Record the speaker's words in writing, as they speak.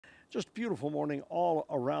Just a beautiful morning all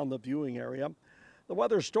around the viewing area. The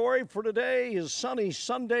weather story for today is sunny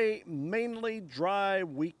Sunday, mainly dry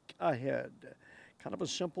week ahead. Kind of a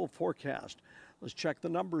simple forecast. Let's check the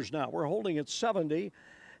numbers now. We're holding at 70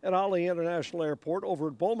 at Ali International Airport. Over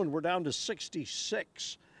at Bowman, we're down to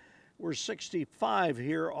 66. We're 65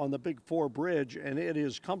 here on the Big 4 Bridge, and it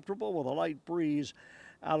is comfortable with a light breeze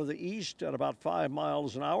out of the east at about 5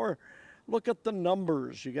 miles an hour. Look at the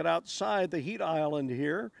numbers. You get outside the heat island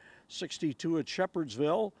here, 62 at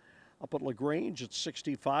Shepherdsville. Up at LaGrange, it's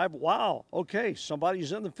 65. Wow, okay,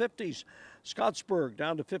 somebody's in the 50s. Scottsburg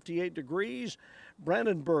down to 58 degrees.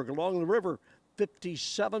 Brandenburg along the river,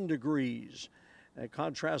 57 degrees. And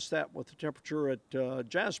contrast that with the temperature at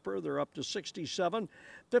Jasper. They're up to 67,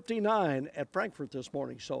 59 at Frankfort this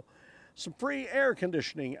morning. So some free air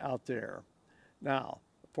conditioning out there. Now,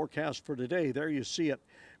 the forecast for today, there you see it.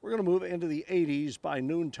 We're going to move into the 80s by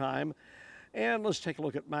noontime. And let's take a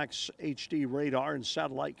look at Max HD radar and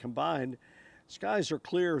satellite combined. Skies are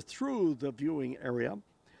clear through the viewing area.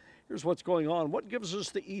 Here's what's going on. What gives us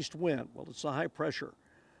the east wind? Well, it's the high pressure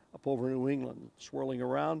up over New England, swirling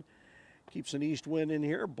around. Keeps an east wind in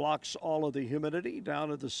here, blocks all of the humidity down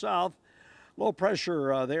to the south. Low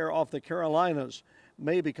pressure there off the Carolinas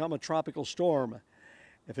may become a tropical storm.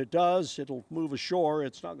 If it does, it'll move ashore.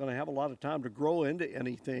 It's not going to have a lot of time to grow into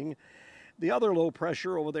anything. The other low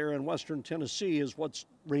pressure over there in western Tennessee is what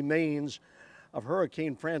remains of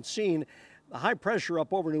Hurricane Francine. The high pressure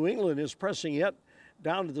up over New England is pressing it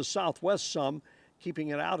down to the southwest some, keeping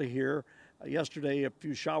it out of here. Yesterday, a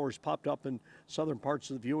few showers popped up in southern parts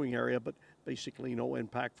of the viewing area, but basically no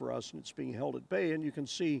impact for us, and it's being held at bay. And you can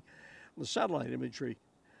see the satellite imagery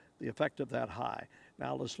the effect of that high.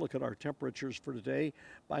 Now let's look at our temperatures for today.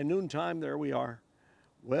 By noontime, there we are,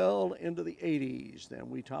 well into the 80s. Then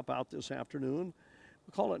we top out this afternoon.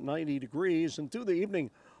 We call it 90 degrees. And through the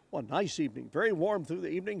evening, well, nice evening. Very warm through the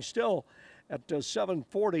evening. Still at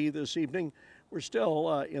 7:40 this evening, we're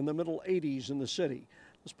still in the middle 80s in the city.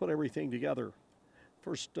 Let's put everything together.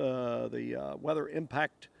 First, the weather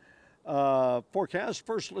impact forecast.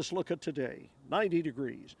 First, let's look at today. 90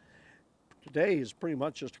 degrees. Today is pretty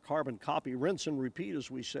much just a carbon copy. Rinse and repeat, as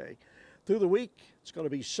we say. Through the week, it's going to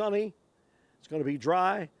be sunny. It's going to be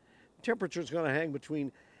dry. Temperature is going to hang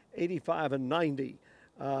between 85 and 90.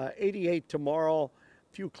 88 tomorrow.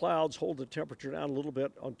 A few clouds hold the temperature down a little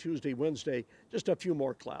bit on Tuesday, Wednesday. Just a few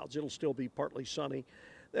more clouds. It'll still be partly sunny.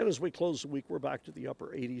 Then as we close the week, we're back to the upper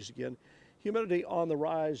 80s again. Humidity on the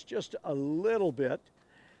rise just a little bit,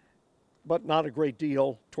 but not a great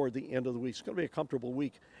deal toward the end of the week. It's going to be a comfortable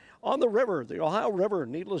week. On the river, the Ohio River,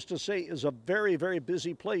 needless to say, is a very, very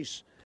busy place